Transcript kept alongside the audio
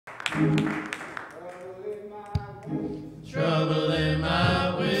Trouble in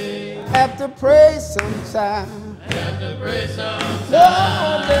my way. Have to pray sometime. Have to pray sometime.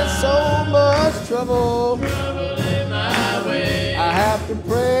 Lord, there's so much trouble. Trouble in my way. I have to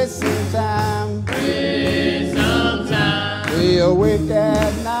pray sometime. Pray sometime. Lay awake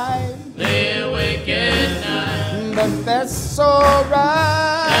at night. Lay awake at night. But that's alright.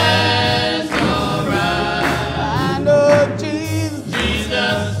 That's alright. I know Jesus.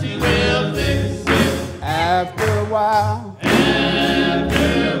 Jesus, He will fix it. After a while.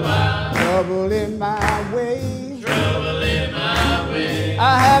 After a while. Trouble in my way. Trouble in my way.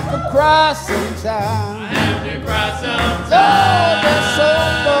 I have to cry sometime. I have to cry sometime. Lord, there's so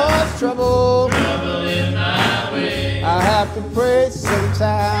much trouble. Trouble in my way. I have to pray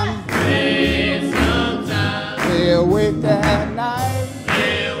sometime. Pray sometime. Lay awake at night.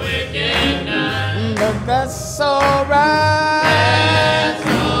 Lay awake at night. But that's alright. That's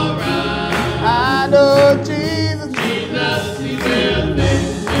alright. I know Jesus. Jesus, He will fix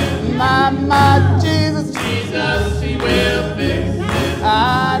it. My Jesus. Jesus, He will fix it.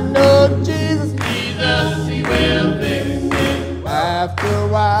 I know Jesus. Jesus, He will fix it. After a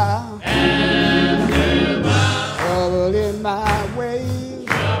while. After a while. Trouble in my way.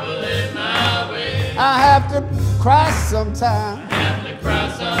 Trouble in my way. I have to cry sometime. I have to cry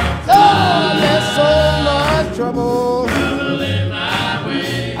sometime. Lord, there's so much trouble. Trouble in my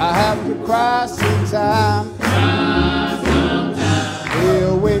way. I have to cry sometime. Cry sometime. Lay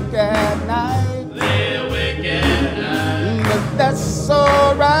awake at night. Lay awake at night. But that's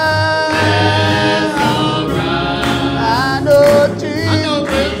alright. That's alright. I know Jesus.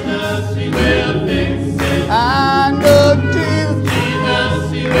 Jesus, He will fix it. I know Jesus.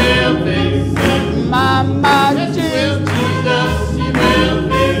 Jesus, He will fix it. My Jesus. Jesus, He will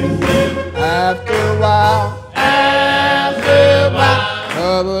fix it. After a while. After a while.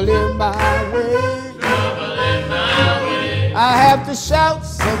 Trouble in my way. Trouble in my way. I have to shout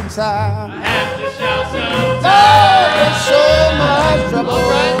sometime. I have to shout sometime. Lord, there's so much trouble.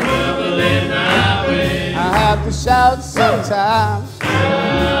 Trouble in my way. I have to shout sometime.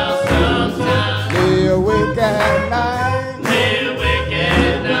 Shout sometime. Lay awake at night. Lay awake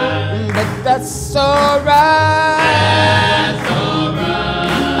at night. But that's alright. That's alright.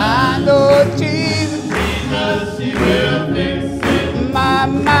 I know Jesus. Jesus, He will fix it.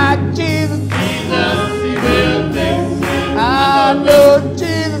 My Jesus. Jesus, He will fix it. I know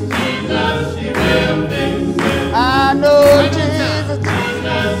Jesus. Jesus, He will fix it. I know Jesus.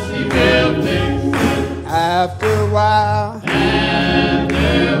 Jesus, He will fix it. After a while. After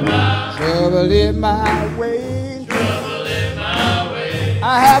a while. Trouble in my way. Trouble in my way.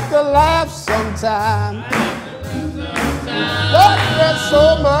 I have to laugh sometime. Sometime. Lord, there's so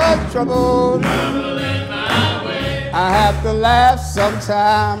much trouble. Trouble in my way. I have to laugh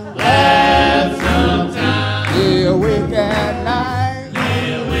sometime. Laugh sometime. Lay awake at night.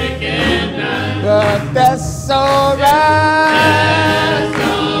 Lay awake at night. But that's alright. That's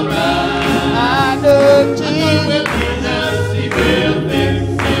alright. I know Jesus. Jesus, He will fix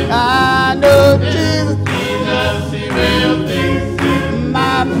it. I know Jesus. Jesus, He will fix it.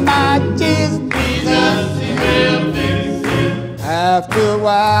 My Jesus. Jesus, He will fix it. After a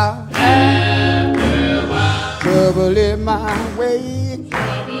while. After a while. Trouble in my way.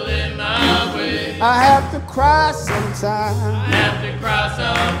 Trouble in my way. I have to cry sometime. I have to cry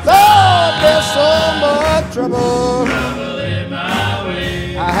sometime. Lord, there's so much trouble. Trouble in my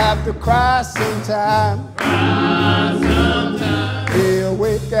way. I have to cry sometime. Cry sometime. Lay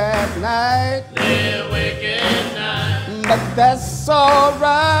awake at night. Lay awake at night. But that's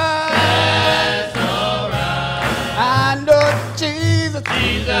alright. That's alright. I know Jesus.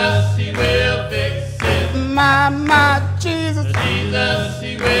 Jesus, He will fix it. My Jesus. Jesus,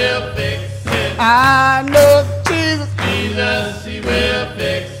 He will fix it. I know Jesus. Jesus, He will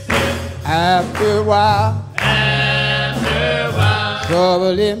fix it. After a while. After a while.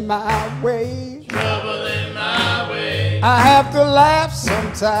 Trouble in my way. Trouble in my way. I have to laugh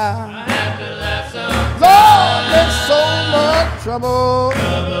sometime. I have to laugh sometime. Lord, there's so much trouble.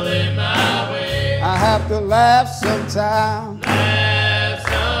 Trouble in my way. I have to laugh sometime. Laugh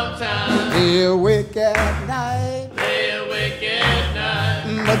sometime. Lay awake at night. Lay awake at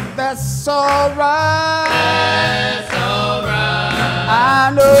night. But that's alright. That's alright.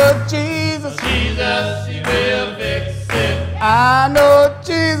 I know Jesus. Jesus, He will fix it. I know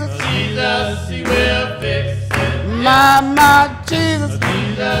Jesus. Jesus, He will fix it. My Jesus.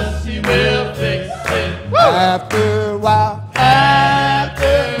 Jesus, He will fix it. After a while. After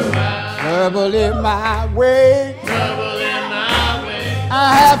a while. Trouble in my way. Trouble in my way.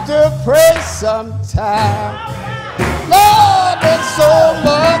 I have to pray sometime. Lord, there's so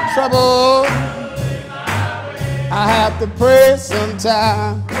much trouble, I have to pray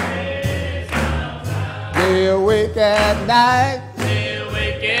sometime. Lay awake at night,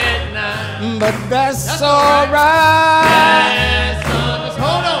 but that's all right. Just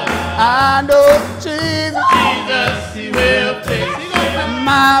hold on. I know Jesus, Jesus, he will fix it.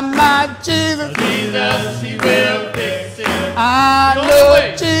 my Jesus. Jesus, he will fix it. I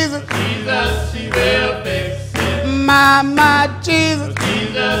know Jesus, Jesus, he will fix it. my Jesus.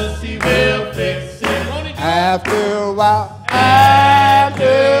 Jesus, he will fix it. After a while, after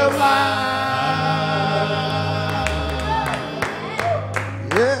a while.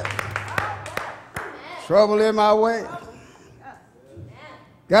 Yeah. Trouble in my way.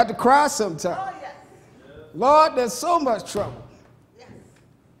 Got to cry sometime. Lord, there's so much trouble.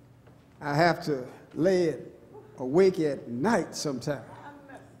 I have to lay it awake at night sometime.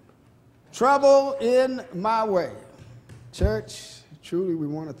 Trouble in my way. Church, truly we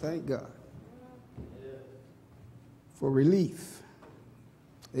want to thank God for relief.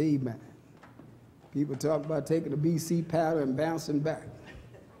 Amen. People talk about taking a BC powder and bouncing back.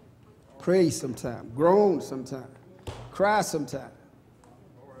 Pray sometime, groan sometime, cry sometime.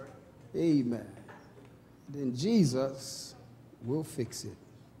 Amen. Then Jesus will fix it.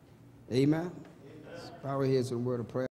 Amen. Bow our heads in a word of prayer.